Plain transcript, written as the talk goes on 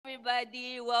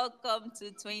everybody. Welcome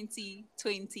to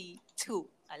 2022.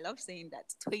 I love saying that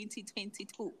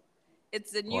 2022.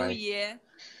 It's a new Why? year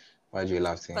Why do you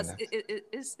love saying because that?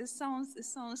 it sounds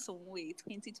some way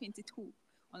 2022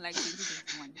 unlike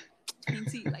 2021.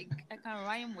 20 like I can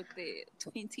rhyme with the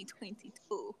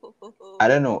 2022. I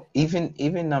don't know.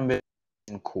 Even numbers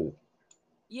isn't cool.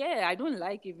 Yeah, I don't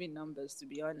like even numbers to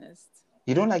be honest.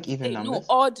 You don't like even Hey, no numbers?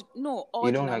 odd, no You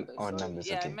odd don't like numbers. odd Sorry, numbers,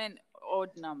 yeah, I okay? meant odd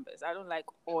numbers. I don't like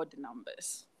odd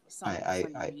numbers for I some I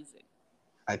funny I, reason.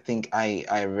 I think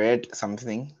I read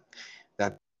something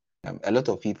that a lot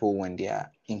of people when they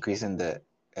are increasing the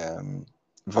um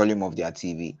volume of their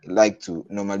TV like to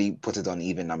normally put it on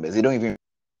even numbers. They don't even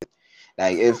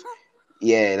like if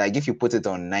yeah, like if you put it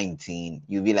on 19,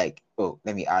 you'll be like, oh,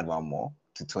 let me add one more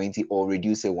to 20 or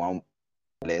reduce it one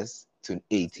less to To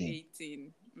 18.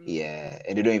 18. Yeah,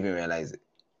 and they don't even realize it.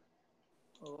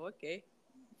 Oh, okay.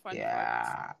 Fun fact.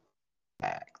 Yeah.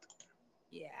 Fact.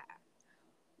 Yeah.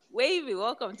 Wavy,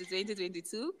 welcome to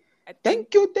 2022. I think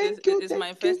Thank you, this thank you, is thank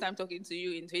my first you. time talking to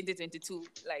you in 2022,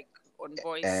 like on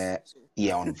voice. So,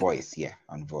 Yeah, on voice. Yeah,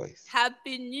 on voice.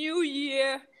 Happy New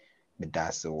Year. But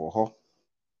that's so.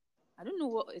 I don't know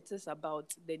what it is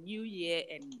about the new year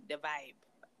and the vibe,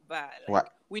 but like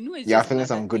What? we know it's You are just feeling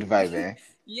another some good day. vibe, eh?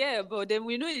 Yeah, but then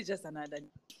we know it's just another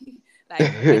day.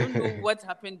 Like I don't know what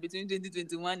happened between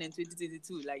 2021 and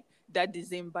 2022. Like that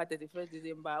December, 31st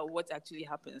December, what actually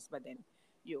happens? But then,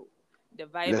 yo, the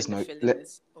vibe let's and the not feeling let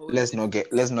is always let's not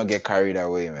different. get let's not get carried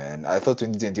away, man. I thought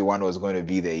 2021 was going to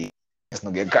be the year. Let's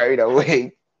not get carried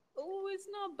away. Oh, it's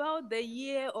not about the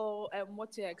year or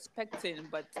what you're expecting,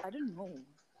 but I don't know.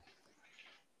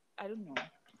 I don't know.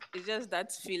 It's just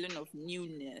that feeling of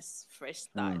newness, fresh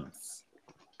Hmm. starts,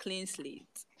 clean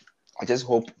slate. I just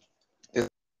hope this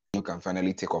you can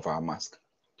finally take off our mask.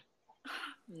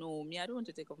 No, me, I don't want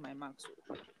to take off my mask.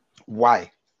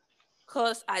 Why?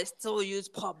 Because I still use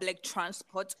public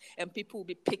transport and people will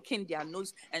be picking their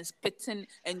nose and spitting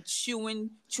and chewing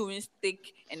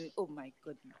stick. And oh my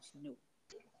goodness, no.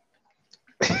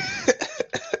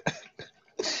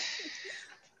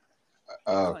 I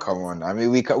Oh, can't. come on. I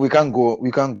mean, we can't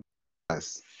go.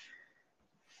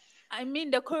 I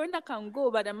mean, the corona can go,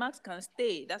 but the mask can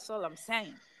stay. That's all I'm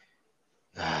saying.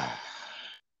 Ah.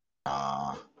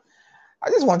 I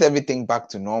just want everything back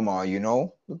to normal,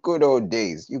 The good old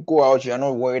days. You go out, you're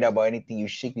not worried about anything. You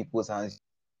shake people's hands,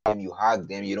 you hug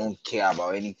them, you don't care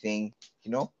about anything,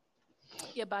 you know?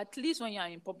 Yeah, but at least when you're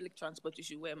in public transport, you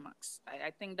should wear masks.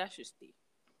 I think that should stay.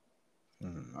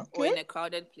 Or Okay. in a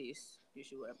crowded place, you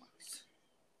should wear masks.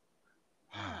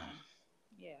 Yeah,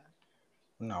 yeah.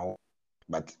 No.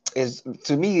 But it's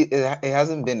to me, it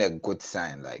hasn't been a good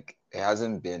sign. Like it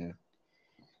hasn't been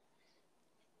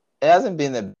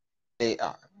a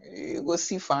you go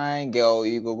see fine girl,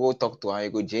 you go talk to her, you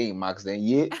go J Max, then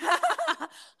yeah.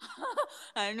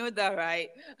 I know that, right?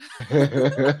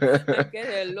 I get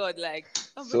it a lot. Like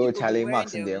somebody So could be Charlie wearing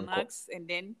Max in their the uncle. mask, and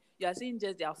then you are seeing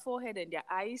just their forehead and their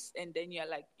eyes, and then you're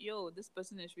like, "Yo, this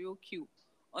person is real cute."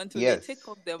 Until they take Yes,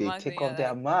 off their they mask, and take you're off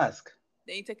their like, mask.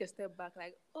 then you take a step back,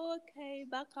 like, "Okay,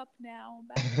 back up now,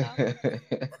 back up."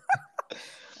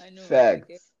 I know. I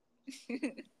get. Facts.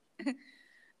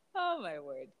 Oh my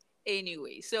word.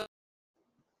 Anyway, so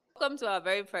welcome to our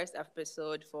very first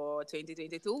episode for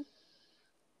 2022.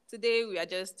 Today we are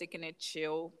just taking it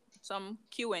chill, some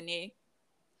Q&A,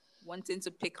 wanting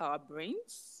to pick our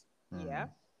brains. Yeah.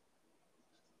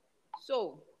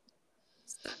 So,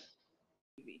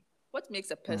 Stevie, what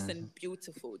makes a person Mhm.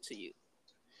 beautiful to you?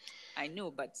 I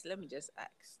know, but let me just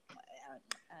ask.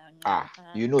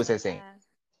 Saying.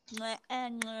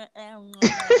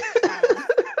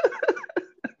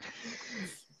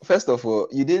 First of all,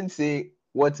 you didn't say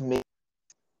what makes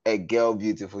a girl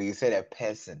beautiful. You said a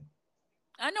person.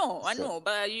 I So, know,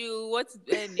 but you, what,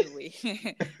 anyway,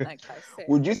 like I said,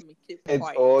 would you let say me keep it,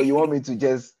 quiet. or you want me to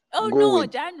just Oh go no,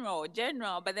 with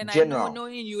general. But then I know general?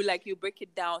 knowing you, like you break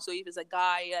it down. So if it's a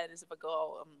guy and it's a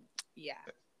girl, yeah.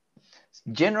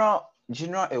 General,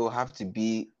 it will have to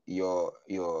be your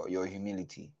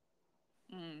humility.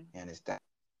 Mm. You understand?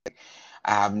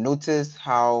 I have noticed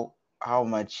how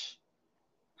much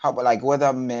how like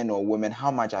whether men or women,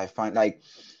 how much I find like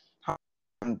how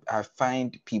I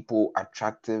find people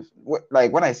attractive.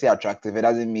 Like when I say attractive, it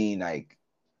doesn't mean like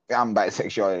I'm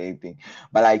bisexual or anything,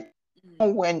 but like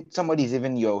Mm. when somebody is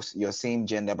even your same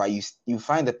gender, but you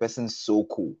find the person so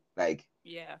cool. Like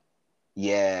Yeah.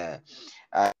 yeah,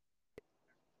 uh,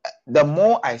 the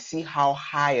more I see how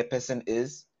high a person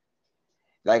is,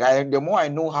 like the more I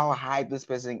know how high this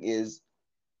person is,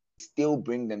 still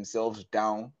bring themselves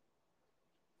down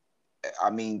I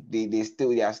mean, they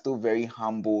are still very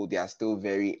humble. They are still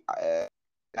very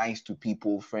nice to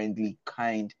people, friendly,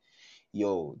 kind.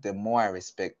 Yo, the more I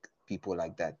respect people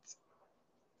like that,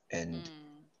 and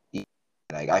Mm.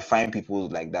 like I find people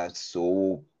like that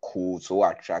so cool, so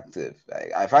attractive.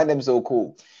 Like I find them so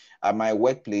cool. At my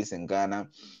workplace in Ghana,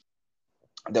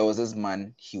 there was this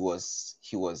man. He's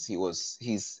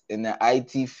in the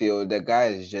IT field. The guy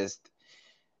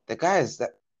is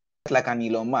like an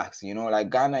Elon Musk, like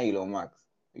Ghana Elon Musk.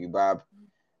 Bab,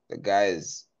 the guy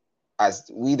is, as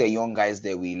we the young guys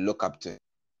there, we look up to him.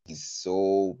 He's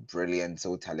so brilliant,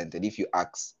 so talented. If you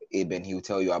ask Aben, he'll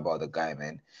tell you about the guy,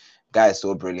 man. Guy is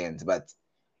so brilliant. But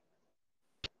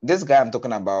this guy I'm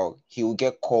talking about, he will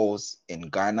get calls in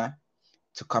Ghana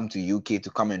to come to UK to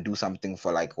come and do something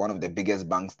for like one of the biggest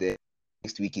banks there.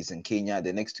 Next week is in Kenya,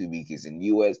 the next 2 weeks is in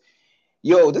US.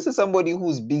 Yo, this is somebody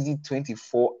who's busy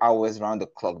 24 hours round the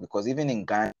clock, because even in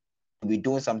Ghana, we're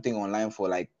doing something online for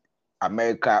like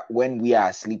America when we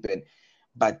are sleeping.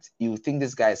 But you think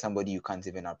this guy is somebody you can't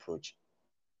even approach.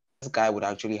 This guy would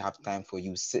actually have time for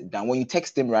you. Sit down. When you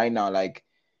text him right now, like,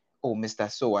 oh,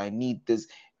 Mr. So, I need this.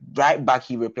 Right back,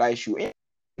 he replies you. "Hey,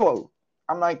 Paul."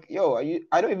 I'm like, yo,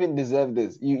 I don't even deserve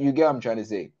this. You get what I'm trying to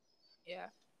say? Yeah.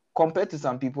 Compared to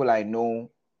some people I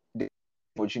know, the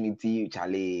opportunity,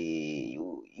 Charlie,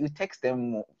 you text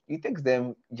them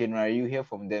January, you hear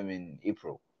from them in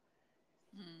April.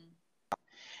 Mm.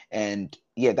 And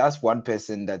yeah, that's one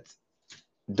person that,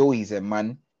 though he's a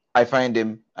man, I find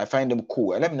him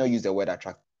cool. And let me not use the word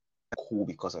attract, cool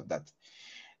because of that.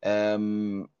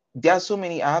 There are so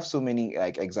many, I have so many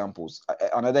like examples.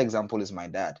 Another example is my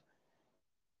dad.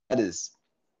 That is,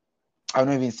 I'm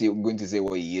not even going to say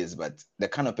what he is, but the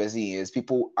kind of person he is,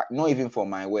 people, not even for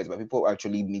my words, but people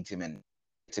actually meet him and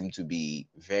get him to be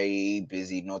very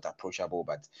busy, not approachable,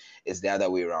 but it's the other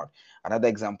way around. Another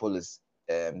example is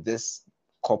this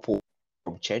couple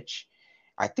from church.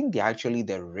 I think they're actually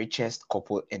the richest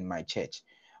couple in my church.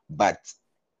 But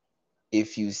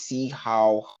if you see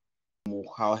how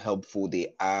helpful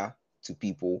they are to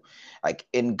people, like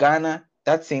in Ghana,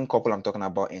 that same couple I'm talking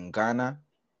about in Ghana,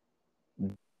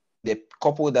 the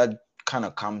couple that kind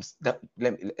of comes, that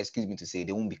excuse me to say,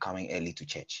 they won't be coming early to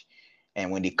church,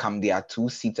 and when they come, there are two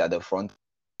seats at the front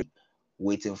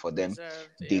waiting for them. Reserved.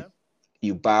 they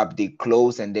Yeah. they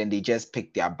close, and then they just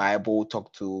pick their Bible,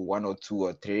 talk to one or two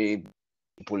or three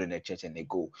people in the church, and they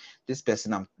go. This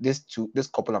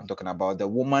couple I'm talking about, the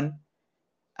woman,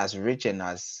 as rich and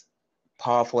as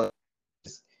powerful,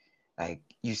 like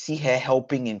you see her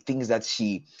helping in things that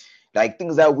she, like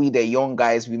things that we the young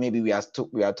guys, we are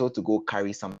told to go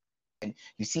carry some, and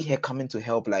you see her coming to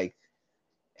help, like,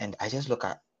 and I just look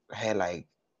at her like,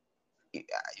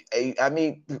 I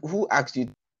mean, who asked you?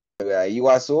 You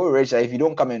are so rich that if you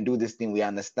don't come and do this thing, we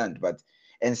understand. But,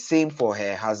 and same for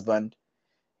her husband,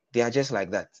 they are just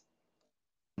like that.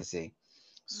 I say, Mm.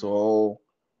 so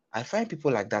I find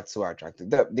people like that so attractive.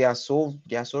 They are so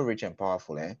rich and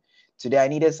powerful. Today I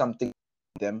needed something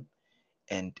from them,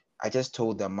 and I just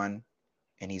told the man,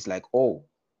 and he's like, "Oh,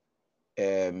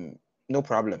 no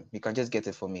problem. You can just get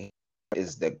it for me."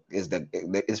 His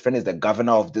friend is the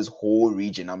governor of this whole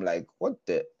region. I'm like, what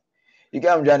the? You get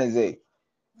what I'm trying to say?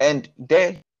 And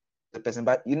there, the person,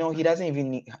 but he doesn't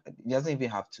even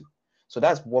have to. So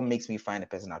that's what makes me find a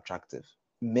person attractive,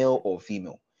 male or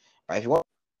female. But if you want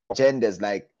genders,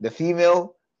 like the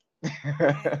female,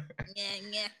 Yeah.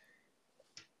 Yeah.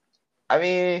 I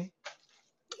mean,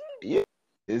 yeah,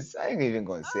 I ain't even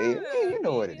gonna say it. Oh, You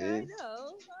know what it I is.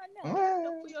 know. I know. Don't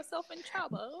Well, put yourself in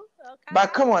trouble.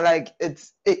 but come on, like I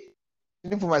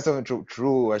shouldn't put myself in trouble.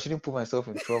 True, I shouldn't put myself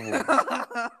in trouble.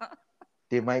 Okay.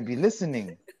 They might be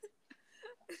listening.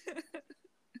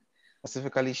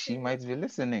 Specifically, she might be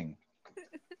listening.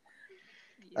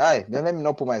 Yeah. Aye, then let me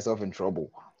not put myself in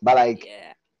trouble. But like,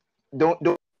 Yeah.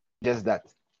 don't just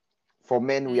that. For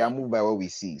men, we are Mm. moved by what we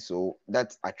see, so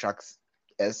that attracts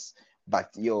us.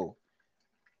 But yo,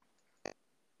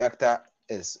 character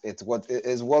is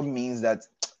what means that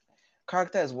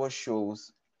character is what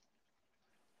shows.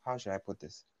 How should I put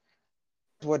this?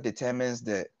 What determines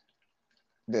the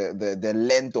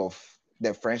length of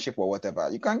the friendship or whatever.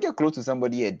 You can get close to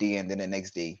somebody a day and then the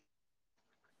next day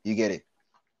you get it.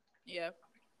 Yeah.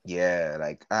 Yeah,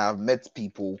 like I've met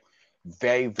people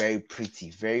very, very pretty,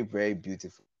 very, very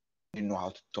beautiful. They didn't know how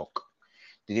to talk.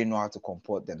 They didn't know how to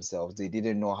comport themselves. They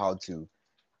didn't know how to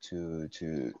to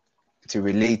to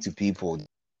relate to people,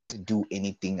 to do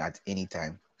anything at any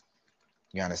time.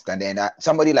 You understand? And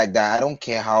somebody like that, I don't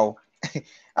care how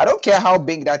I don't care how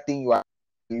big that thing you are,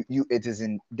 it is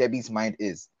in Debbie's mind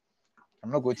is. I'm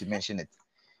not going to mention it.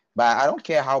 But I don't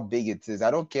care how big it is.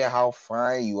 I don't care how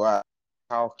fine you are.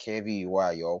 how curvy you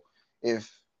are, yo.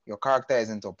 If your character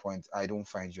isn't on point, I don't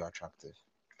find you attractive.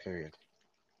 Period.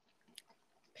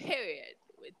 Period.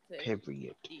 With the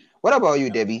Period. E. What about you,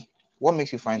 Okay. Debbie? What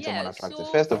makes you find someone Yeah. attractive?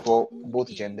 So First of for all, both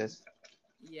me, genders.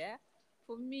 yeah,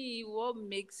 for me, what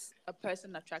makes a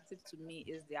person attractive to me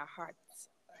is their heart.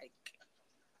 Like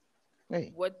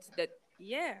Hey, what that,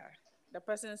 yeah, the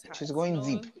person's heart. she's going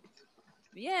deep.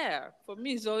 Yeah, for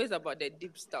me, it's always about the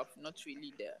deep stuff, not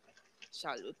really the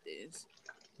shallow things.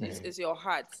 It's Hey, your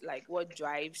heart, like what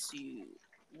drives you,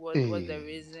 what's the hey.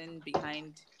 reason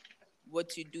behind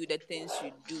what you do, the things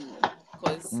you do.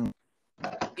 Because Mm,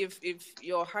 if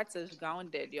your heart is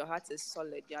grounded, your heart is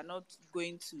solid, you're not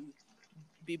going to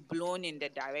be blown in the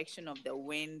direction of the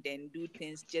wind and do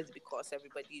things just because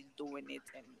everybody is doing it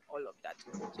and all of that.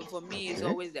 So for me, it's okay.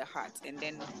 always the heart. And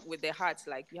then with the heart,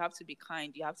 like you have to be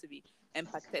kind, you have to be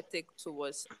empathetic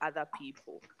towards other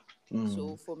people. Mm,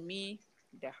 So for me,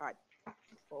 the heart,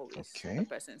 always the okay.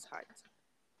 person's heart.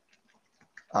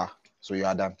 Ah, so you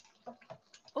are done.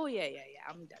 Oh yeah, yeah, yeah.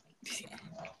 I'm done.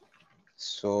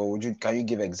 So would you can you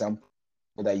give example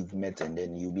that you've met and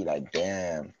then you'll be like,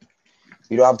 damn.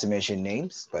 You don't have to mention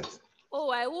names, but Oh,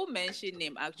 I will mention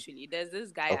name actually. There's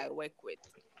this guy okay. I work with.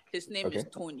 His name is Okay.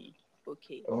 Tony.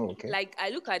 Okay. Oh, okay. Like I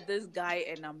look at this guy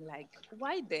and I'm like,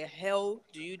 why the hell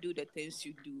do you do the things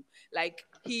you do? Like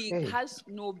he Hey. has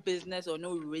no business or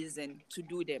no reason to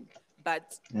do them.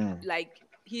 But Mm, like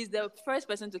he's the first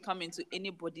person to come into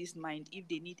anybody's mind if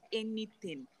they need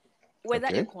anything, whether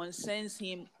okay. it concerns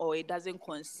him or it doesn't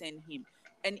concern him.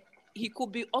 And he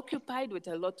could be occupied with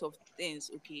a lot of things,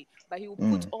 okay, but he will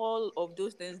put Mm, all of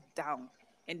those things down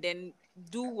and then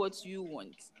do what you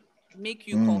want, make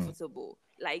you mm. comfortable.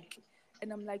 Like,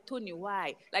 and I'm like, Tony,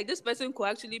 why? Like, this person could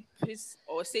actually piss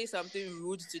or say something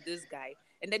rude to this guy.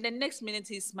 And then the next minute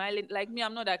he's smiling. Like me,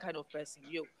 I'm not that kind of person.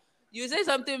 Yo, you say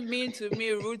something mean to me,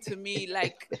 rude to me,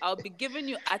 like I'll be giving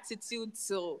you attitude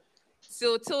till.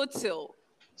 So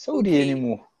the Okay.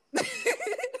 anymore.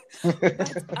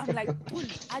 But I'm like,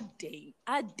 Tony, a day.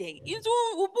 It's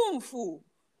ubunfu.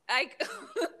 Like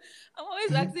I'm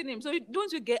always asking him, so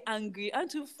don't you get angry?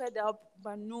 Aren't you fed up?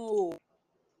 But no.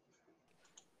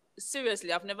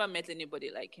 Seriously, I've never met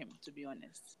anybody like him, to be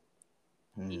honest.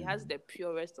 He has Hmm. the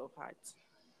purest of hearts.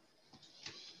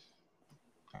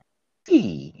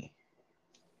 See,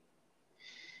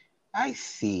 I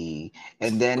see.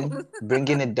 And then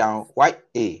bringing it down. Why?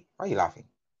 Hey, why are you laughing?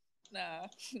 Nah,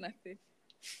 nothing.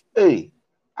 Hey,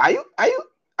 are you are you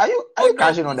are Oh you no,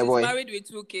 crashing on please. the He's boy? married with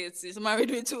two kids. He's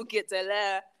married with two kids.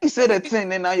 Ella. You said a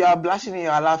thing, and now you are blushing and you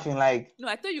are laughing like No,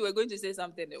 I thought you were going to say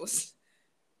something else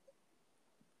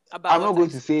about I'm not what I going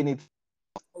to said. say anything.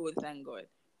 Oh, thank God.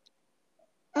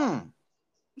 Mm,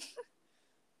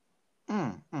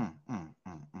 mm.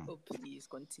 Oh, please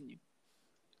continue.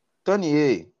 Tony,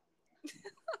 hey,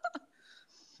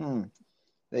 hmm.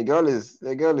 The girl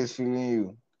is feeling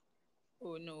you.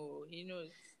 Oh no, he knows.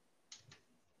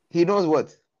 He knows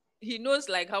what. He knows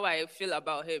like how I feel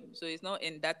about him, so it's not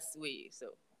in that way. So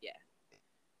yeah.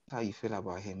 How you feel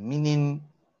about him? Meaning,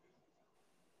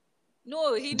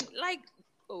 No, he like,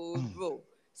 oh mm, bro. mm,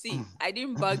 See, I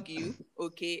didn't bug you,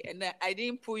 okay, and then I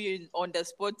didn't put you on the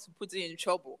spot to put you in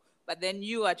trouble. But then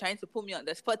you are trying to put me on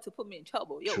the spot to put me in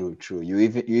trouble, yo. true, true. You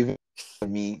even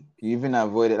me. You even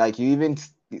avoided. Like you even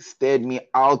stared me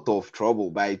out of trouble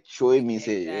by showing me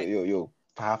say Exactly, yo.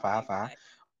 Fa. exactly.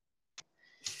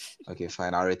 Okay,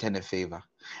 fine. I'll return a favor.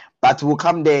 But we'll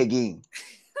come there again.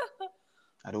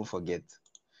 I don't forget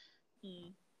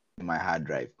Mm. in my hard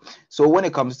drive. So when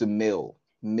it comes to male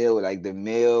like the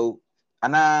male,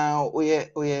 and now oh yeah,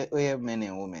 men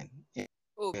and women.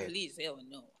 Oh Yeah. please, hell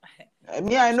no. I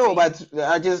mean, I'm I know, straight, but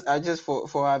I just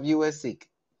for our viewers' sake.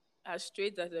 as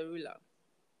straight as a ruler.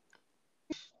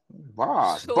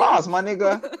 So Boss, my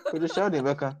nigga. Could you show the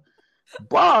Becca?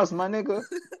 Boss, my nigga.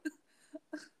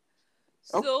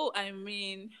 Oh, so I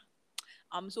mean,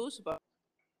 I'm so super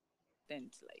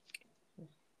content, like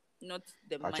not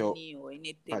the Pacho, money or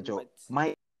anything, Pacho, but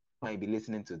Mike might be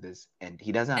listening to this and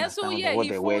he doesn't and so understand yeah, what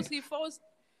the word. he falls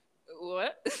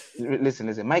what?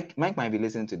 Listen. Mike might be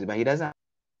listening to this, but he doesn't know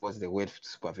what the word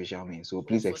superficial means. So Oh,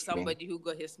 please for explain. somebody who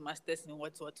got his masters in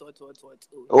what. Oh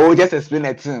Oh, yeah. just explain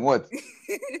it to him. What?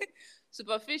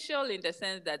 Superficial in the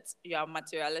sense that you are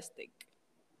materialistic.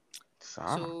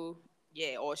 Sir. So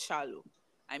yeah, or shallow.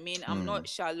 I mean, I'm Hmm. not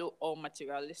shallow or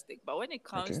materialistic, but when it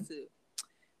comes Okay. to,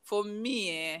 for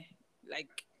me, like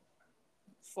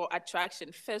for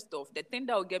attraction, first off, the thing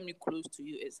that will get me close to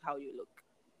you is how you look.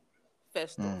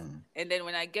 First off, Hmm. and then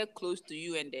when I get close to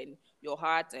you, and then your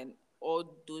heart and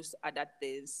all those other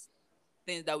things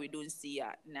that we don't see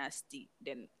are nasty,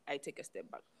 then I take a step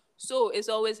back. So it's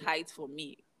always height for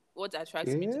me. What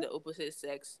attracts me to Yeah. the opposite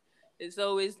sex is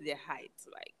always the height.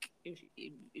 Like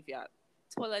if you're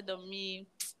taller than me,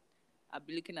 I'll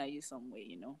be looking at you some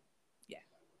way, Yeah.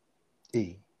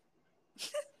 Hey.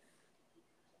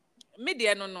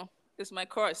 Media, no, no. It's my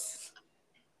course.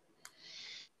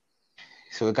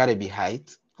 So it gotta be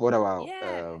height. What about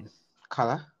Yeah.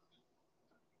 color?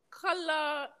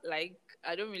 Color, like,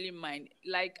 I don't really mind.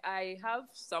 Like, I have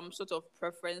some sort of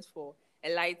preference for a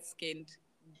light skinned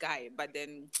guy, but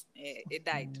then it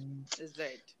died. It's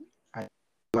dead. I,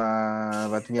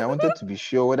 but me, I wanted to be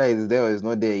sure whether it's there or it's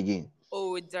not there again.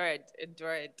 Oh, it died. It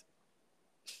died.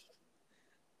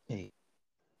 Hey.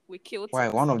 We killed Why?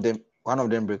 it. One of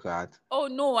them break your heart. Oh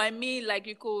no, I mean, like,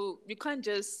 you can't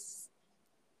just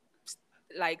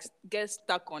like get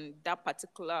stuck on that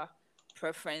particular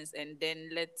preference and then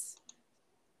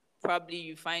probably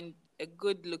you find a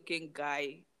good looking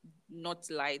guy, not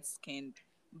light skinned,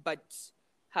 but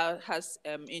has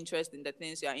interest in the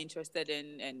things you are interested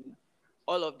in and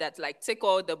all of that. Like, tick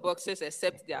all the boxes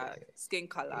except their skin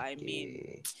color. I mean,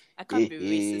 Eh, I can't be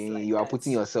racist like you are that.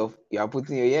 putting yourself. You are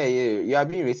putting your yeah, yeah. You are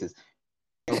being racist.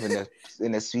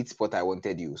 In a sweet spot, I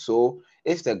wanted you. So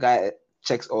if the guy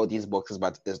checks all these boxes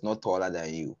but is not taller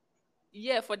than you,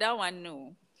 Yeah, for that one,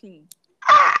 no.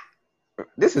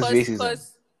 this is racism.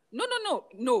 Cause no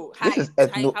This is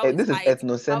height. How is this is height? How is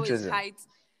ethnocentrism. height?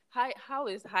 How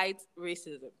is height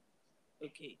racism?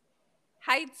 Okay,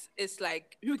 height is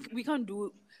like we can't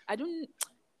do. I don't.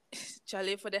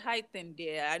 Charlie, for the height thing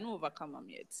there, I don't overcome them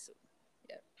yet. So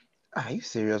yeah. Are you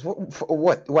serious?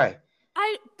 What? Why?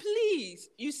 I please,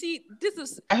 you see, this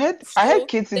is I had so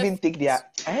kids the. even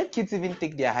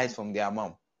take their height from their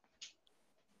mom.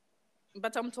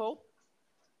 But I'm tall.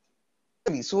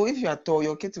 So if you are tall,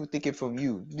 your kids will take it from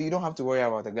you. You don't have to worry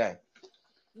about the guy.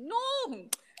 No,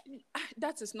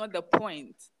 that is not the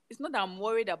point. It's not that I'm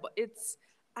worried about. It's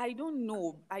I don't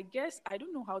know. I guess I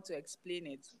don't know how to explain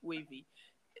it, Wavy.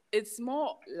 It's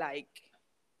more like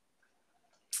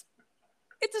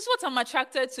it is what I'm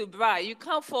attracted to, bruh. You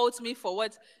can't fault me for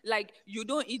what, like, you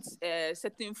don't eat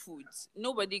certain foods.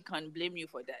 Nobody can blame you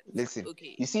for that. Listen,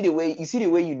 Okay. you see the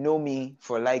way you know me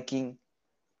for liking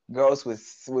girls with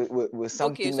Okay,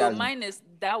 something so that's mine is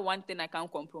that one thing I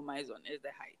can't compromise on is the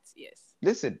height. Yes.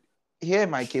 listen. Here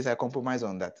in my case, I compromise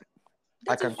on that.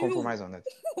 I That can is you. compromise on that.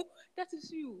 That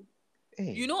is you.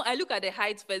 Hey, I look at the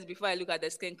height first before I look at the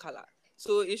skin color.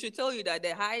 So it should tell you that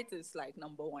the height is like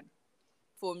number one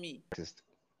for me. racist.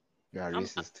 You are I'm,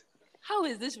 racist. how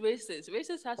is this racist?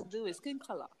 Racist has to do with skin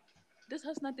color. This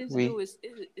has nothing to do We with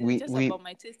it's we just we about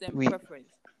my taste and we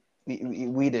preference.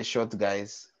 we the short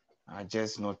guys are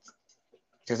just not.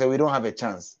 Just that we don't have a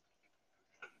chance.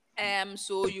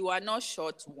 So you are not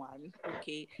short one,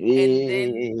 okay?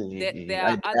 And then there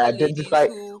I are other ladies identify.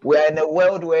 who We're in a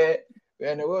world where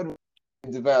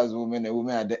identify as women and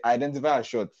women identify as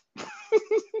short.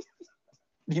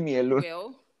 Leave me alone.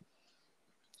 well,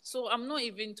 so I'm not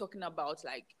even talking about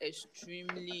like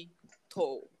extremely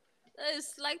tall.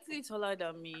 It's slightly taller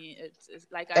than me. It's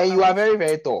like I And you are can very,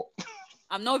 very tall.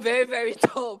 I'm not very, very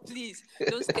tall. Please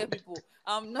don't scare people.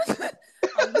 I'm not.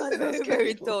 I'm not Don't very, scare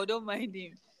very people. tall. Don't mind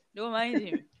him. Don't mind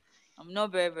him. I'm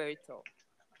not very, very tall.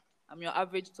 I'm your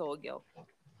average tall girl.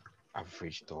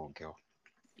 Average tall girl.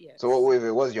 So Yes.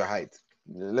 wait, what's your height?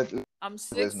 Let I'm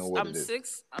us know six. what I'm it is.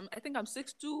 six. I think I'm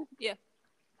 6'2". Yeah.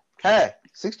 Hey,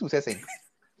 6'2", say.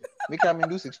 Me come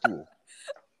and do 6'2".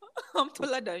 I'm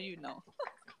taller than you now.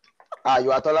 Ah,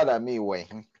 you are taller than me, way.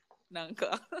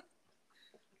 Nanka.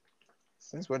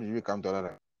 Since when did you come taller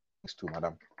than 6'2",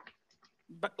 madam?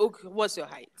 But okay, what's your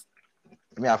height?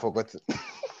 Me, I forgot.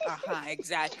 Uh-huh,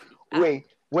 exactly. Wait,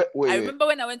 wait, I wait, wait. remember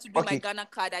when I went to do my Okay, Ghana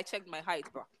card, I checked my height,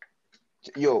 bro.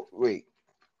 yo, wait.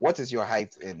 What is your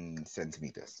height in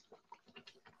centimeters?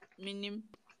 Minim.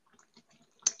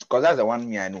 Because that's the one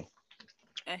me I know.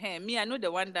 Me, I know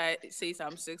the one that says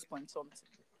I'm 6 point something.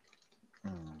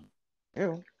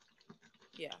 You,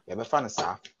 Yeah. you have a fan,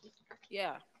 sir.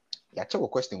 Yeah. Yeah, check a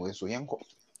question with so young.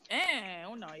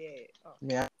 Oh no, yeah. Oh.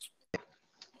 Yeah.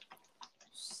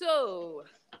 So,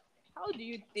 how do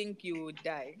you think you would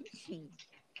die?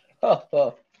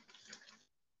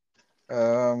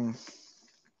 Um,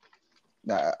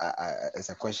 it's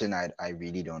a question I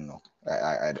really don't know.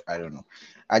 I don't know.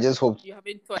 I just hope. You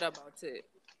haven't thought about it.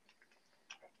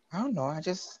 I don't know. I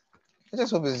just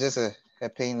hope it's just a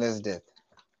painless death.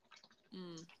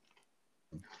 Mm,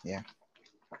 Yeah.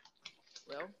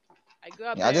 well, I grew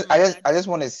up Yeah. I hearing just my I just dad. I just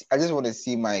want to I just want to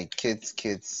see my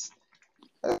kids,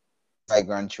 my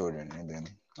grandchildren, and then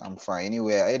I'm fine.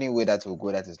 Anywhere that will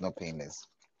go that is not painless.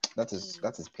 That is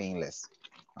Mm, painless.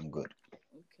 I'm good.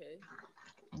 okay.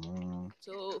 Mm,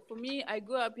 So for me, I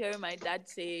grew up hearing my dad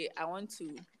say, I want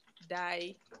to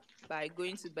die by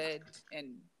going to bed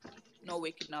and not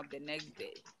waking up the next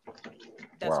day.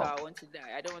 That's how wow. I want to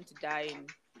die. I don't want to die in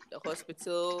the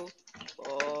hospital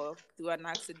or through an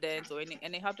accident or any.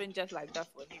 And it happened just like that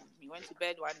for him. He went to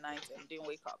bed one night and didn't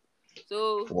wake up.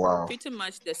 So Wow. pretty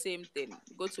much the same thing.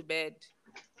 Go to bed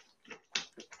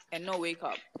and not wake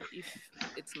up if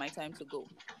it's my time to go.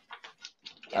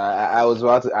 Yeah. I was So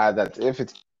about to add that if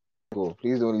it's go,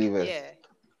 please don't leave us. yeah,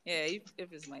 yeah.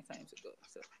 If it's my time to go,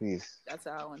 so Please. that's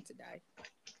how I want to die.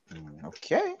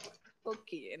 Okay.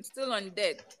 Okay, and still on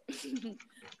death.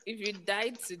 If you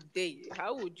died today,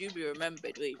 how would you be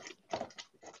remembered, Wavy?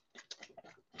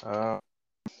 Uh,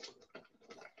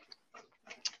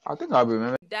 I think I'll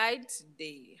remember. Died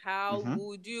today, how Hmm.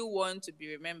 would you want to be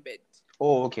remembered?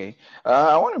 Oh, okay.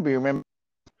 I want to be remembered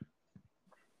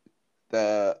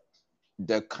the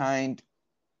the kind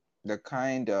the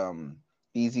kind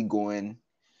easygoing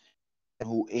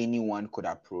who anyone could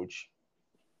approach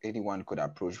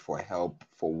for help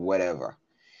for whatever.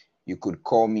 You could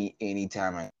call me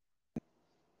anytime, and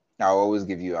I'll always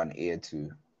give you an ear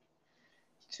to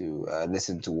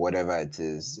listen to whatever it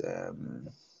is.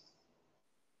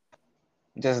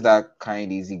 Just that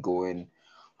kind, easygoing,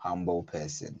 humble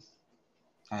person.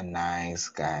 A nice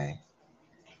guy.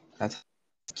 That's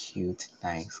cute,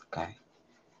 nice guy.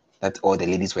 That all the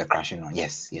ladies were crashing on.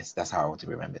 Yes, yes, that's how I want to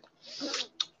be remembered.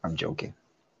 I'm joking.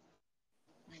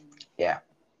 Mm. Yeah.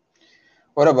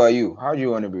 What about you? How do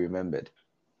you want to be remembered?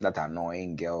 That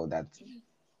annoying girl that.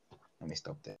 Let me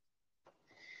stop there.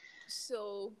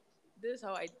 So, this is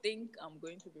how I think I'm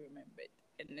going to be remembered,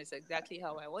 and it's exactly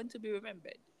how I want to be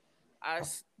remembered.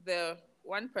 As the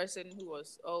one person who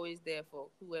was always there for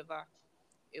whoever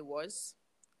it was.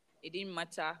 It didn't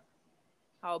matter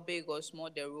how big or small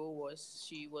the role was,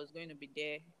 she was going to be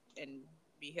there and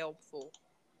be helpful.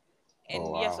 Oh,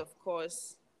 And yes, wow. of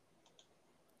course,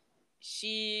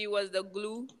 she was the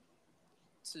glue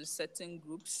to certain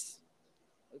groups,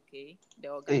 okay, the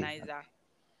Hey, organizer,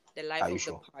 the life are you of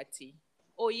the sure? party.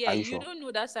 Oh, yeah, Are you you sure? don't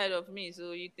know that side of me,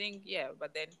 so you think, yeah,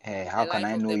 but then Hey, how the can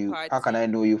life I of know the you? How can I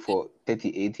party. know you for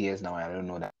 38 years now? I don't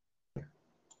know that.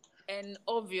 And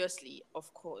obviously,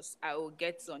 of course, I will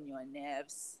get on your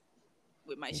nerves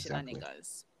with my Exactly.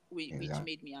 shenanigans, which Exactly.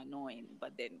 made me annoying.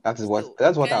 But then That is what still,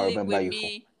 that's you what I can live remember with you for.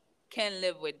 me, can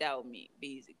live without me,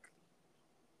 basically.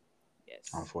 Yes.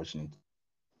 Unfortunately.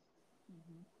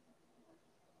 Hmm.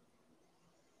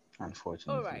 All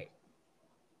Unfortunately. right.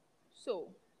 So,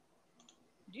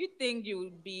 do you think you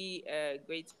would be a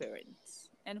great parent,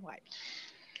 and why?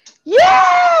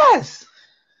 Yes.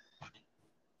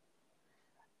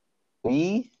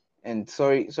 Me and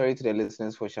sorry to the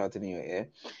listeners for shouting in your ear.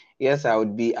 Yes, I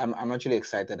would be. I'm actually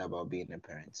excited about being a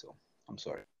parent, so I'm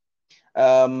sorry.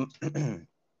 Um,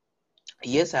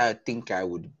 yes, I think I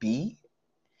would be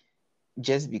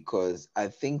just because I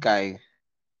think I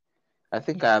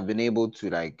have been able to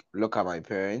like look at my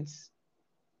parents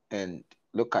and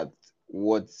look at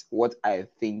what I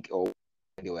think or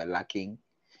they were lacking,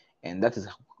 and that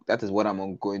is what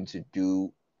I'm going to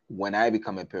do when I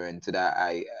become a parent, so that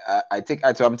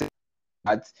I'm taking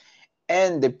that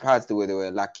and the parts where they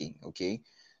were lacking. Okay,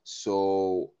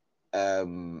 so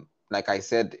like I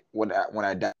said, when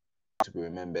I die to be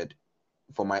remembered,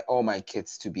 for my all my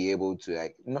kids to be able to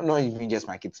like not even just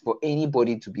my kids, for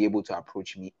anybody to be able to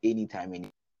approach me anytime, any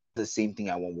the same thing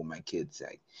I want with my kids.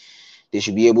 Like they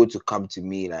should be able to come to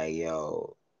me like,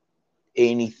 yo,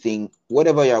 anything,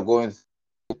 whatever you're going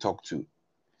through, talk to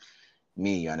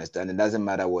me. You understand? It doesn't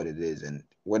matter what it is, and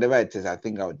whatever it is, I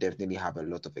think I would definitely have a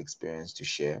lot of experience to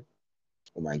share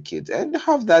with my kids and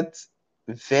have that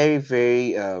very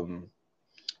very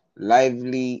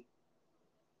lively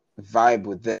vibe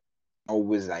with them.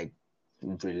 Always like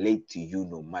relate to you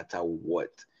no matter what.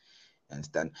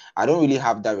 Understand? I don't really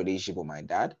have that relationship with my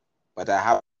dad, but I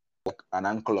have like an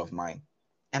uncle of mine,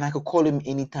 and I could call him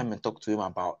anytime and talk to him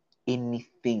about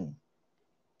anything,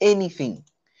 anything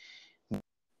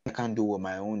I can do with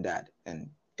my own dad, and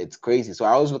it's crazy. So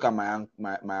I always look at my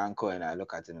uncle and I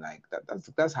look at him like that.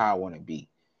 That's how I want to be.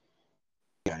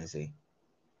 You know what I say?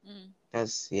 Mm,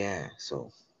 That's yeah.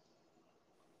 So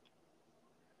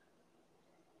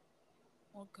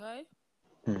okay.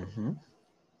 hmm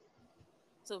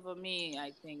So for me,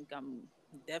 I think I'm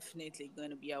definitely going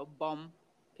to be a bomb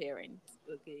parent.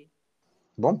 Okay.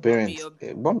 bump I'll be parents.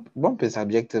 Bump is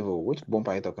subjective. Oh. Which bump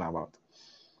are you talking about?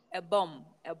 a bomb,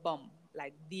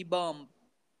 like the bomb.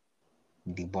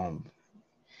 The bump.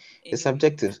 It's Anyway.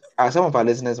 subjective. Some of our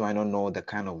listeners might not know the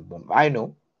kind of bump. I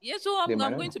know. Yeah, so They I'm might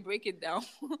not going know. to break it down.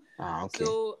 Ah, okay.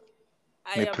 So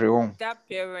I Me am pre-warm. that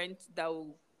parent that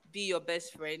will be your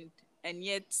best friend, and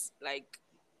yet like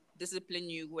discipline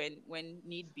you when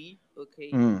need be.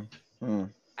 Okay, Mm.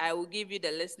 Mm. I will give you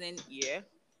the listening ear.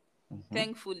 Mhm.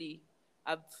 Thankfully,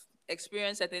 I've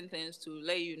experienced certain things to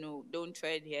let you know, don't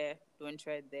tread here, don't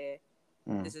tread there.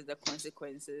 Mm. This is the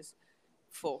consequences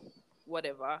for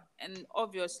whatever. And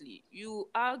obviously, you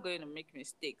are going to make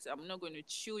mistakes. I'm not going to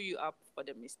chew you up for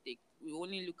the mistake. We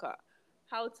only look at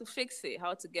how to fix it,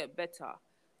 how to get better. Mm.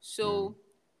 So,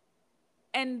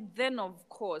 and then of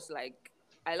course, like,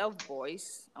 I love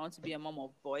boys. I want to be a mom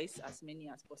of boys, as many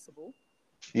as possible.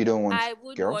 You don't want I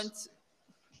would girls? want,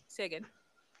 say again,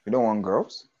 You don't want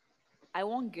girls? I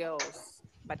want girls,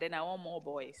 but then I want more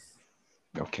boys.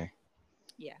 Okay.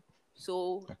 Yeah.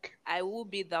 So Okay. I will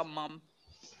be that mom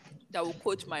that will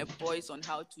coach my boys on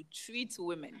how to treat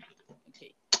women.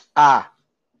 Okay. Ah,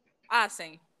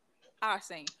 Asking,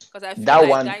 asking. Because I feel that like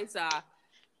one guys are,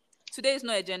 today is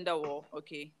not a gender war.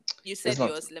 Okay. You is said not.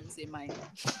 yours, let me say mine.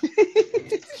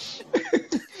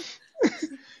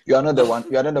 You are not the one.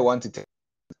 You are not the one to tell.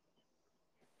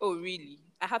 Oh, really?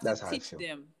 I have to That's how I feel.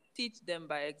 teach them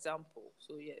by example.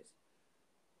 So, yes,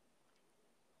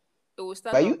 it will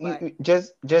start But off by, you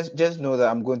just know that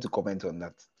I'm going to comment on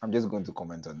that. I'm just going to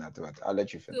comment on that, but I'll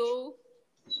let you finish. so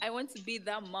I want to be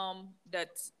that mom that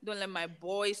don't let my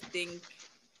boys think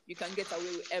you can get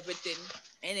away with everything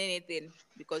and anything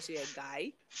because you're a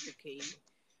guy. Okay,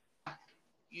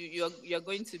 you're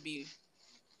going to be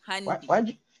Why handy. why'd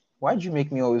you, why'd you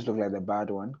make me always look like the bad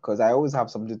one? Because I always have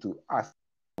something to ask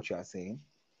what you are saying.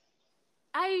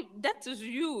 I that is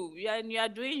you. You are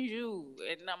doing you,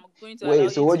 and I'm going to allow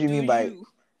Wait, so you what to do you do mean by you.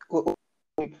 what,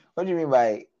 what do you mean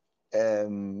by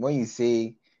when you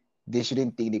say they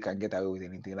shouldn't think they can get away with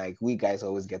anything? Like we guys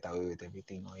always get away with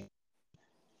everything. Or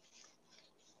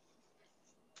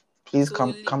please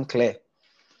So come clear.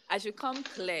 I should come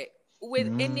clear with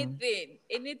Mm,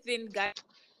 anything guys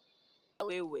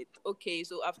away with. Okay,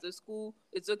 so after school,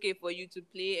 it's okay for you to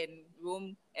play and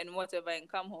roam and whatever and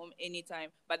come home anytime.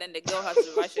 But then the girl has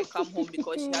to rush and come home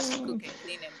because she has to cook and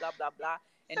clean and blah blah blah.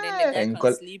 And then the guy in can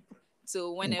col sleep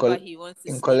so in whenever col he wants to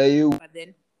in sleep. color you.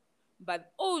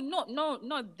 But oh no, no,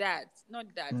 not that. Not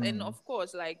that. And Mm, of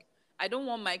course, like, I don't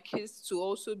want my kids to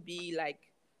also be like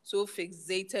so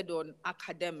fixated on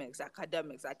academics,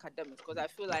 because I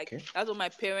feel like okay, that's what my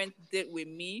parents did with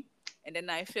me. And then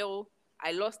I feel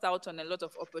I lost out on a lot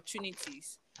of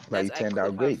opportunities but that you I turned could out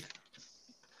have. great.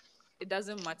 It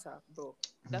doesn't matter, bro.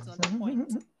 That's not the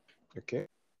point. Okay.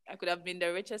 I could have been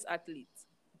the richest athlete,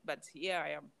 but here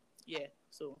I am. Yeah.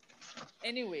 So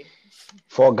anyway,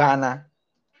 For Ghana.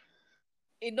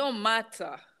 it don't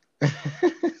matter.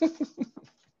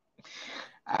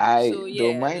 I So don't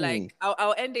yeah, mind like me.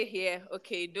 I'll end it here.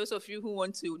 Okay, those of you who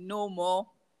want to know more,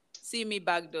 see me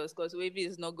back doors because Wavy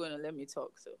is not going to let me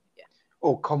talk. So yeah.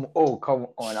 Oh come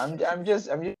on. I'm just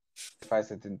by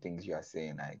certain things you are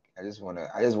saying. Like I just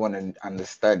wanna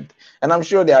understand. And I'm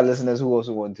sure there are listeners who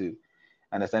also want to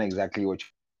understand exactly what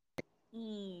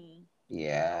Hmm.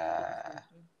 yeah.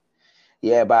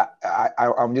 Yeah, but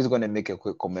I'm just gonna make a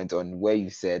quick comment on where you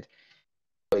said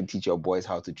teach your boys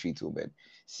how to treat women.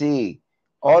 See,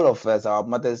 all of us, our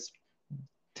mothers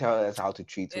tell us how to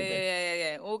treat Yeah, women. yeah, yeah,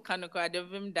 yeah. Oh, can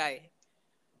of him die?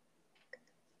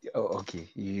 Oh, okay.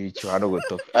 I don't go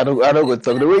talk. I don't go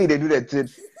talk. The way they do that thing.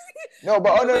 No,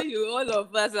 but The honestly, way you all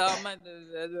of us are mad.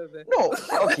 no.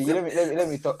 Okay, let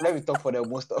me talk for the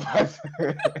most of us.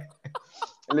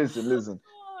 Listen.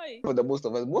 Why? For the most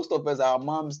of us, our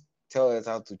moms tell us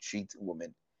how to treat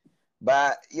women.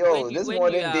 But When yo, you this when you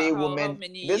modern are day how woman,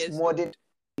 many this years modern old?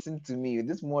 listen to me,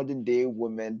 this modern day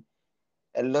women,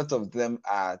 a lot of them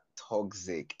are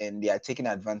toxic and they are taking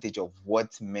advantage of what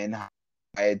men have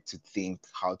tried to think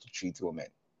how to treat women.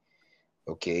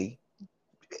 Okay,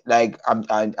 like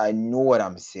I know what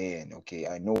I'm saying. Okay,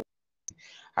 I know.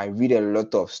 I read a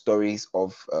lot of stories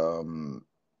of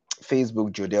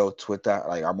Facebook, Jodel, Twitter.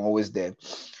 Like I'm always there,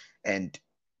 and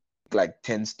like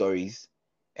 10 stories,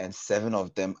 and 7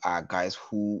 of them are guys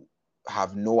who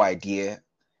have no idea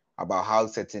about how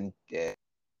certain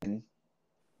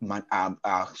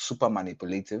are super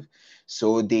manipulative.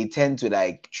 So they tend to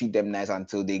like treat them nice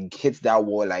until they hit that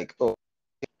wall, like, oh,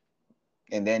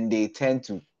 and then they tend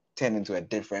to turn into a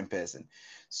different person.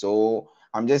 So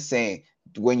I'm just saying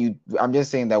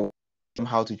that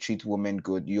how to treat women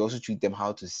good, you also treat them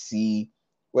how to see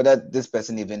whether this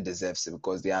person even deserves it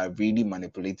because they are really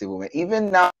manipulative women.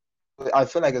 Even now, I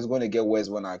feel like it's going to get worse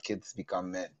when our kids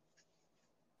become men.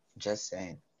 Just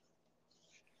saying.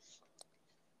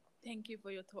 Thank you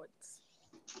for your thoughts.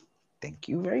 Thank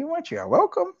you very much. You are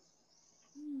welcome.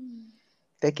 Hmm.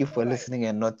 Thank you All for right. listening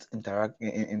and not interact.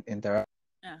 Interact.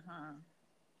 Uh huh.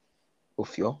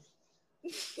 Ufio.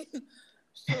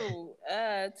 So,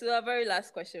 to our very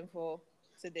last question for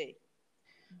today.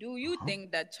 Do you Uh-huh.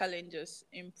 think that challenges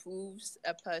improves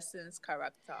a person's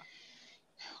character?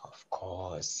 Of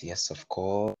course, yes, of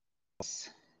course.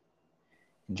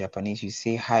 In Japanese, you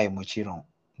say hi, mochiron.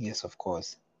 Yes, of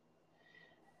course.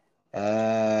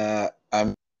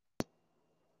 I'm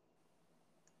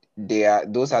they are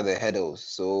those are the hurdles.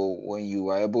 So when you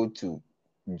are able to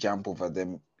jump over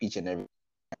them each and every,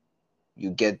 you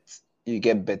get you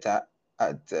get better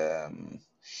at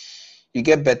you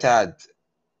get better at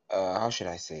how should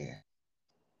I say?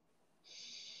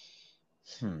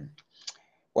 Hmm.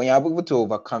 When you're able to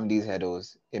overcome these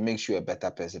hurdles, it makes you a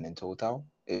better person in total.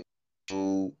 It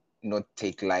you not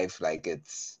take life like it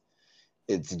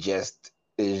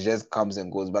just comes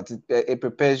and goes, but it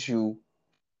prepares you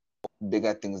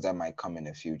bigger things that might come in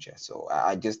the future. So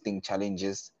I just think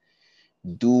challenges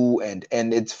do, and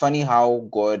it's funny how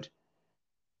God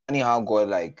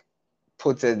like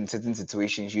puts it in certain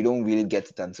situations. You don't really get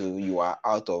it until you are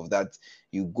out of that.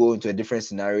 You go into a different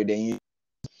scenario, then you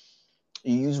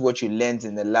use what you learned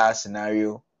in the last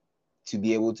scenario to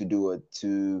be able to do it,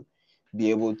 to be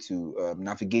able to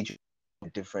navigate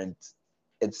different.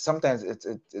 It's sometimes it's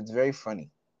very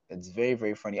funny. It's very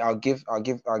very funny. I'll give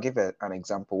an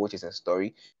example, which is a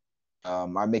story. I'll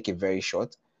make it very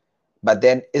short, but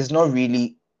then it's not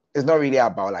really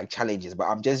about like challenges, but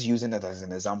I'm just using it as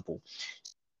an example.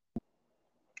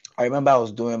 I remember I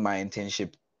was doing my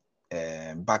internship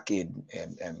back in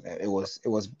it was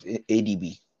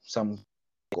ADB some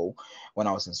ago when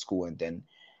I was in school, and then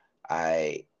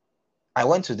I I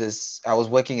went to this. I was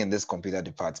working in this computer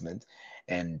department,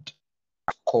 and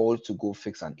called to go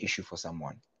fix an issue for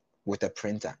someone with a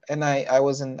printer. And I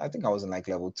think I was in like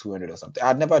level 200 or something.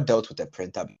 I'd never dealt with a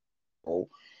printer before.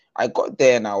 I got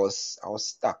there and I was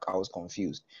stuck. I was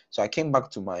confused. So I came back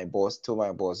to my boss, told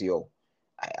my boss, yo,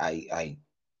 I I I,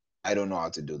 I don't know how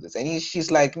to do this. And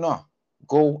she's like, no,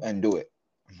 go and do it.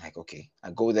 I'm like, okay.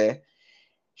 I go there.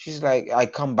 She's like, I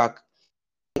come back.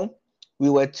 We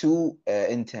were two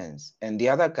interns, and the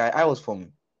other guy, I was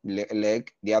from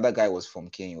Leg. The other guy was from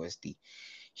KUSD.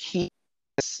 He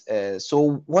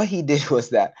so what he did was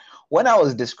that when I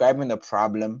was describing the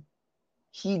problem,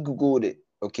 he googled it.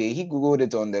 Okay, he googled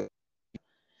it on the.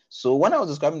 So when I was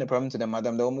describing the problem to the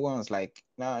madam, the woman was like,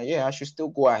 "Nah, yeah, I should still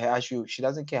go ahead. I should. She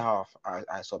doesn't care how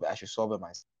I solve it. I should solve it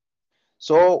myself."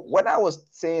 So when I was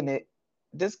saying it,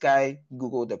 this guy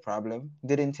googled the problem,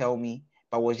 didn't tell me,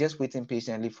 but was just waiting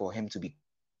patiently for him to be.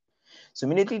 So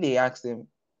immediately they asked him,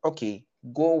 "Okay,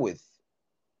 go with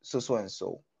so and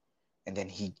so," and then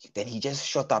he just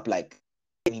shut up like,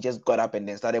 and he just got up and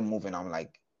then started moving. I'm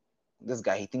like, this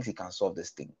guy, he thinks he can solve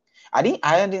this thing. I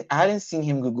hadn't seen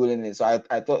him googling it, so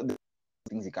I thought he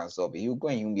thinks he can solve it. He'll go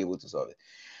and he'll be able to solve it.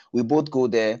 We both go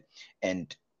there,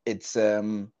 and it's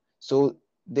so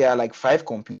there are like five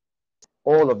computers,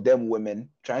 all of them women,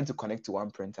 trying to connect to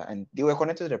one printer, and they were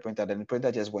connected to the printer, then the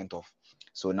printer just went off.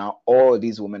 So now all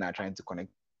these women are trying to connect,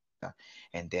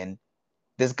 and then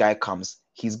this guy comes,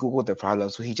 he's googled the problem,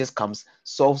 so he just comes,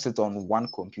 solves it on one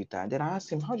computer. And then I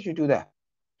asked him, how did you do that?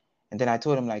 And then I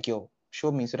told him, like, yo,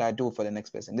 show me so that I do it for the next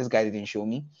person. This guy didn't show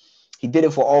me. He did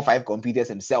it for all five computers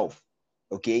himself.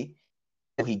 Okay.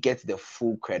 So he gets the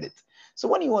full credit. So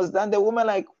when he was done, the woman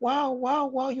like, wow, wow,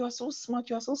 wow, you are so smart,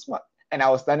 you are so smart. And I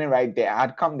was standing right there. I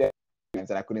had come there and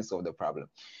I couldn't solve the problem.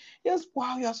 Yes,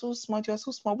 wow, you are so smart, you are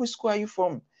so smart. Which school are you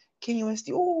from? KUST.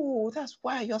 Oh, that's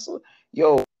why you are so.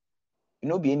 Yo,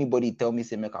 be anybody tell me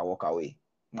say make I walk away.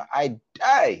 I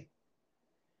die.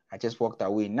 I just walked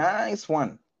away. Nice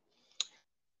one.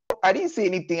 I didn't say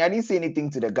anything. I didn't say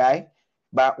anything to the guy.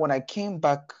 But when I came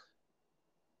back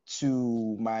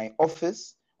to my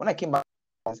office, when I came back,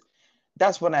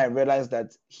 that's when I realized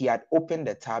that he had opened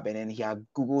the tab and then he had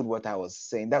Googled what I was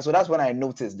saying. That's when I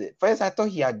noticed it. First, I thought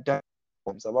he had done it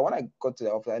himself, but when I got to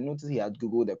the office, I noticed he had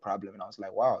Googled the problem, and I was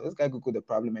like, wow, this guy Googled the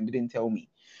problem and didn't tell me.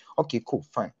 Okay, cool,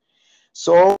 fine.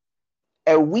 So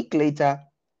a week later,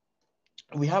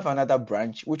 we have another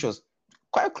branch which was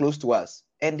quite close to us,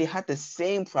 and they had the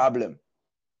same problem,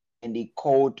 and they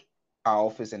called our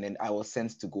office, and then I was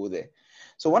sent to go there.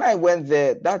 So when I went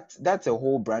there, that's a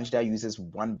whole branch that uses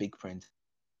one big print,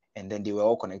 and then they were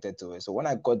all connected to it. So when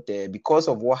I got there, because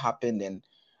of what happened and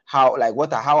how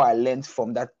I learned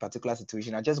from that particular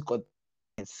situation, I just got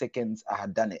in seconds. I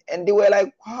had done it, and they were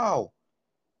like, wow,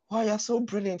 wow, you're so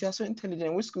brilliant, you're so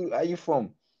intelligent. Which school are you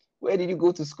from? Where did you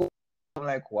go to school? I'm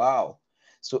like, wow.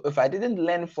 So if I didn't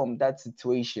learn from that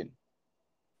situation,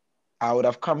 I would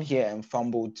have come here and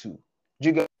fumbled too. Do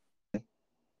you get?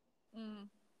 Mm.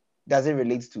 Does it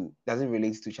relate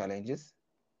to challenges?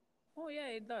 Oh yeah,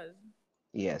 it does.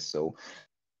 Yeah, so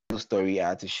the story I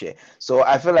had to share. So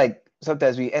I feel like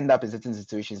sometimes we end up in certain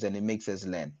situations and it makes us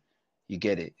learn. You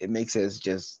get it? It makes us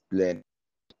just learn.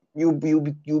 You'll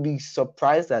be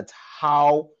surprised at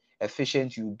how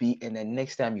efficient you'll be, and the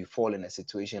next time you fall in a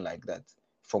situation like that,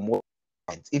 from what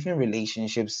even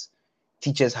relationships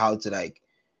teach us how to like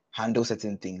handle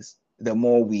certain things. The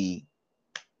more we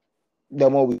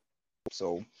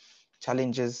so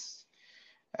challenges,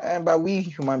 but we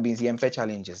human beings, we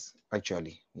challenges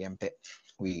actually.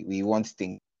 We want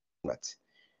things, but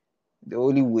the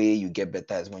only way you get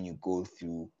better is when you go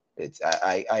through it.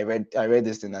 I read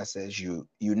this thing that says you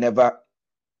never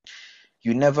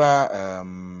you never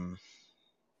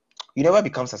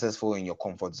become successful in your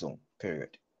comfort zone.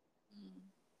 Period. Mm.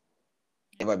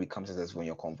 Never become successful in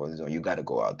your comfort zone. You gotta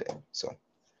go out there. So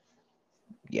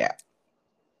yeah,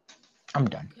 I'm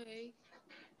done. Okay.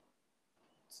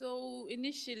 So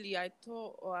initially, I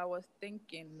thought, or I was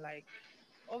thinking, like,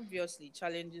 obviously,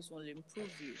 challenges will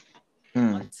improve you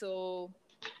Hmm. until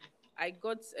I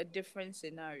got a different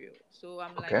scenario. So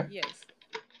I'm like, Okay. yes,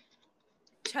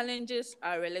 challenges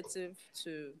are relative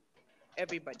to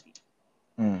everybody.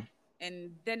 Hmm.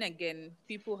 And then again,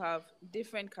 people have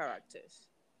different characters.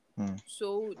 Hmm.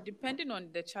 So depending on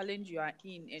the challenge you are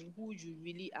in and who you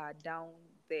really are down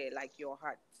there, like your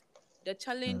heart, the Hmm.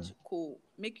 challenge could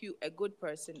make you a good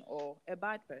person or a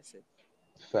bad person.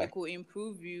 It Fact. could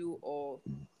improve you or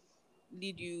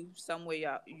lead you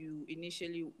somewhere you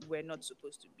initially were not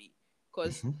supposed to be.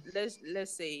 Because Mm-hmm.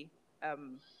 let's say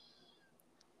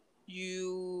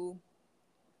you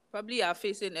probably are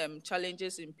facing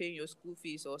challenges in paying your school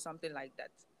fees or something like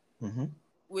that. Mm-hmm.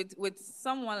 With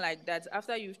someone like that,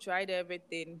 after you've tried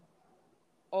everything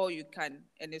all you can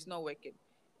and it's not working,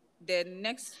 the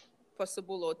next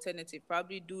possible alternative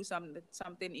probably do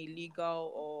something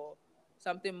illegal or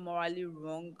something morally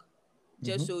wrong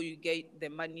Mm-hmm. just so you get the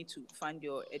money to fund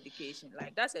your education.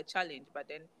 Like that's a challenge, but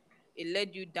then it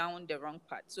led you down the wrong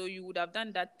path. So you would have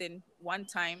done that thing one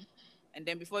time, and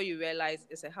then before you realize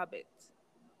it's a habit.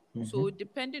 Mm-hmm. So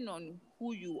depending on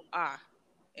who you are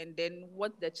and then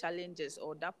what the challenge is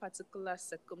or that particular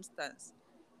circumstance,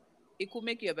 it could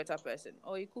make you a better person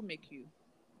or it could make you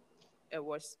a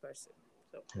worse person.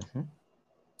 So Mm-hmm.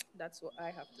 that's what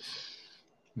I have to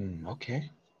say. Okay.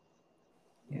 Yeah.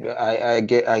 Yeah, I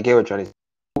get what you're trying to say.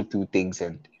 Go through things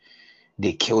and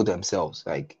they kill themselves.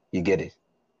 Like you get it.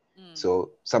 Mm.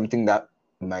 So something that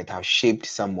might have shaped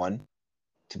someone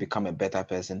to become a better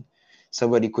person,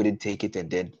 somebody couldn't take it and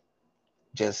then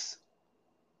just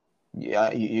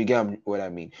yeah, you get what I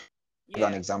mean. Give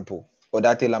an Yeah. example.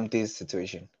 Odate Lamte's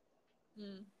situation.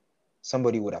 Mm.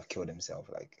 Somebody would have killed himself.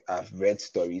 Like I've read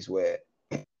stories where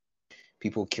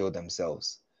people kill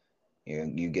themselves.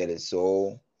 You get it.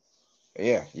 So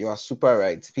yeah, you are super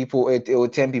right. It will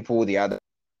turn people the other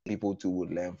people too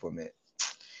would learn from it.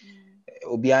 Mm.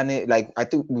 Obiane, like I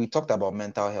think we talked about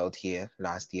mental health here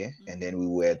last year, and then Mm-hmm. we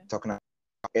were Yeah. talking about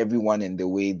everyone and the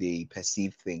way they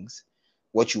perceive things.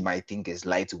 What you might think is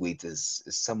lightweight is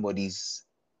somebody's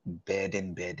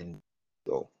burden.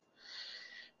 So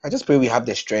I just pray we have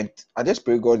the strength. I just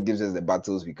pray God gives us the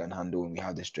battles we can handle and we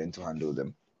have the strength to handle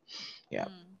them. Yeah.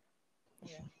 Mm.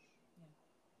 Yeah. Yeah.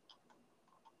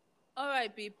 All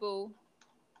right, people.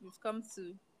 We've come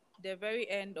to the very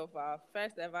end of our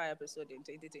first ever episode in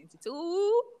 2022.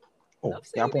 Oh, Love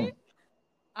saying yapon. it.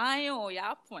 Ayo,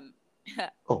 yapon.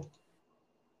 Oh,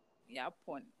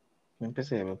 Yapon.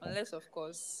 mpese yapon. Unless, of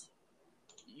course,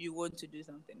 you want to do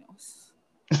something else.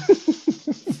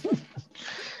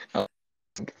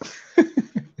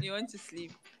 You want to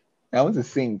sleep. I want to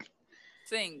sing.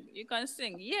 Sing. You can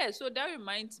sing. Yeah, so that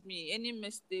reminds me. Any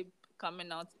mistake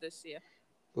coming out this year?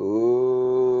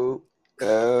 Oh,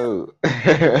 oh,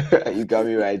 you got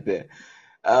me right there.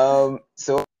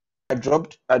 So I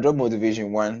dropped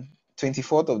motivation one.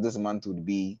 24th of this month would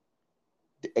be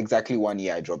exactly 1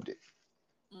 year I dropped it.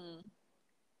 Mm.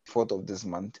 4th of this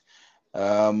month.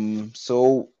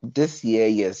 So this year,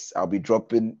 yes, I'll be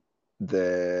dropping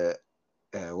the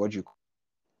what do you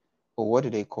or what do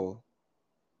they call?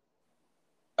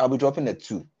 I'll be dropping the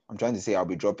two. I'm trying to say I'll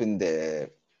be dropping the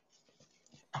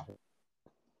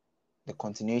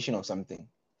continuation of something.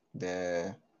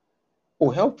 The oh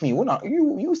help me. When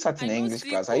you sat I in an know English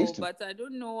class, I used sequel, to but I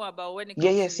don't know about when it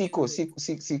yeah, yeah, continues sequel,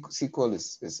 with. sequel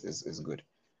is good.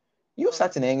 You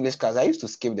sat in Okay. an English class. I used to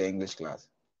skip the English class.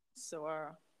 So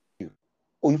You.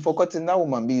 Oh, you forgotten that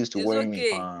woman be used to it's worry me.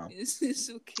 okay. It's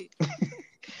okay.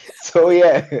 So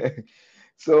yeah.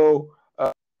 So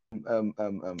um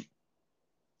um um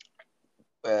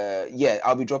yeah,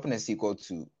 I'll be dropping a sequel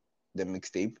to the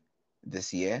mixtape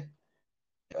this year.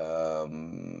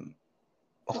 Um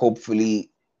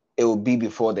hopefully it will be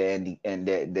before the end and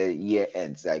the year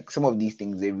ends. Like some of these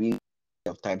things, they really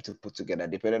have time to put together,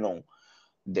 depending on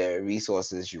the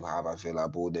resources you have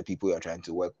available, the people you're trying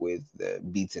to work with, the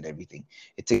beats and everything.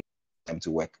 It takes time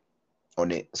to work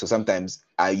on it. So sometimes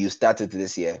you started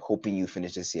this year hoping you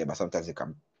finish this year, but sometimes it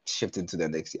can shift into the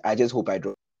next year. I just hope I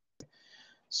drop.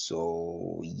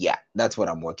 So yeah, that's what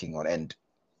I'm working on, and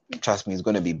trust me, it's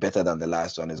going to be better than the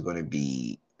last one. It's going to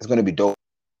be dope.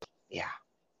 Yeah.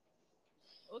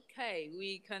 Okay,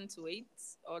 we can't wait.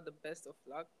 All the best of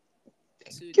luck to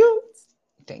Thank that. you.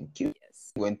 Thank you.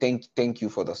 Yes. And thank you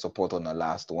for the support on the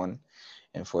last one,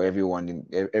 and for everyone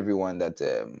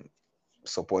that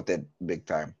supported big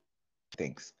time.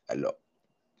 Thanks a lot.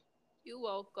 You're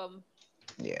welcome.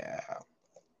 Yeah.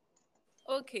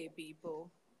 Okay,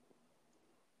 people,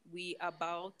 we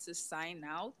about to sign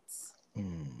out.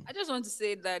 Mm, I just want to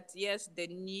say that yes, the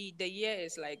year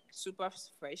is like super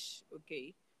fresh.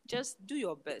 Okay, just do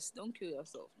your best. Don't kill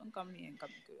yourself. Don't come here and come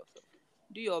and kill yourself.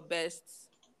 Do your best.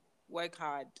 Work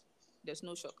hard. There's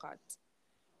no shortcut.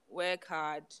 Work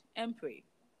hard and pray.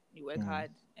 You work mm,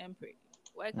 hard and pray.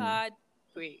 Work mm. hard,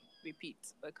 pray, repeat.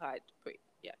 Work hard, pray.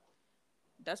 Yeah,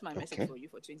 that's my message Okay. for you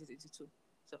for 2022.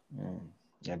 So Mm.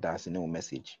 Yeah, that's a new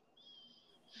message.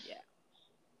 yeah.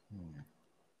 Mm.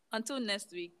 Until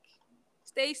next week,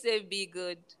 stay safe, be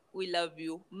good. We love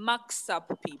you. Max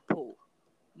up, people.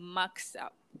 Max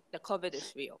up. The COVID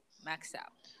is real. Max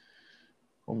up.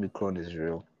 Omicron is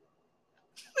real.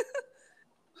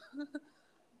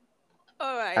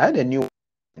 All I right. had a new one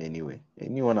anyway. A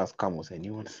new one has come. Was a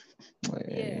new one.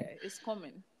 Yeah, it's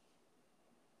coming.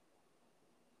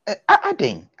 I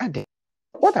think.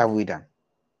 What have we done?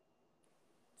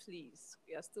 Please.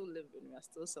 We are still living. We are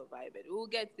still surviving. We'll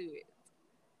get through it.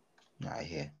 I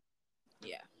hear.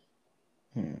 Yeah.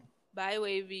 Hmm. Bye,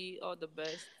 Wavy. All the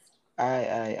best.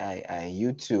 I.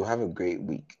 You too. Have a great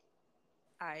week.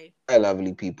 I. Hi,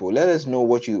 lovely people. Let us know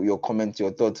what your comments,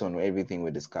 your thoughts on everything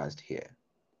we discussed here.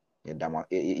 Yeah,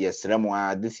 yes,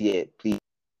 Remo, this year, please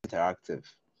interactive.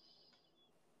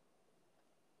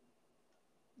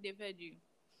 They've heard you.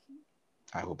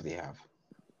 I hope they have.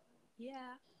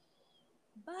 Yeah.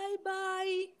 Bye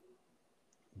bye.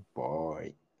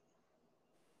 Bye.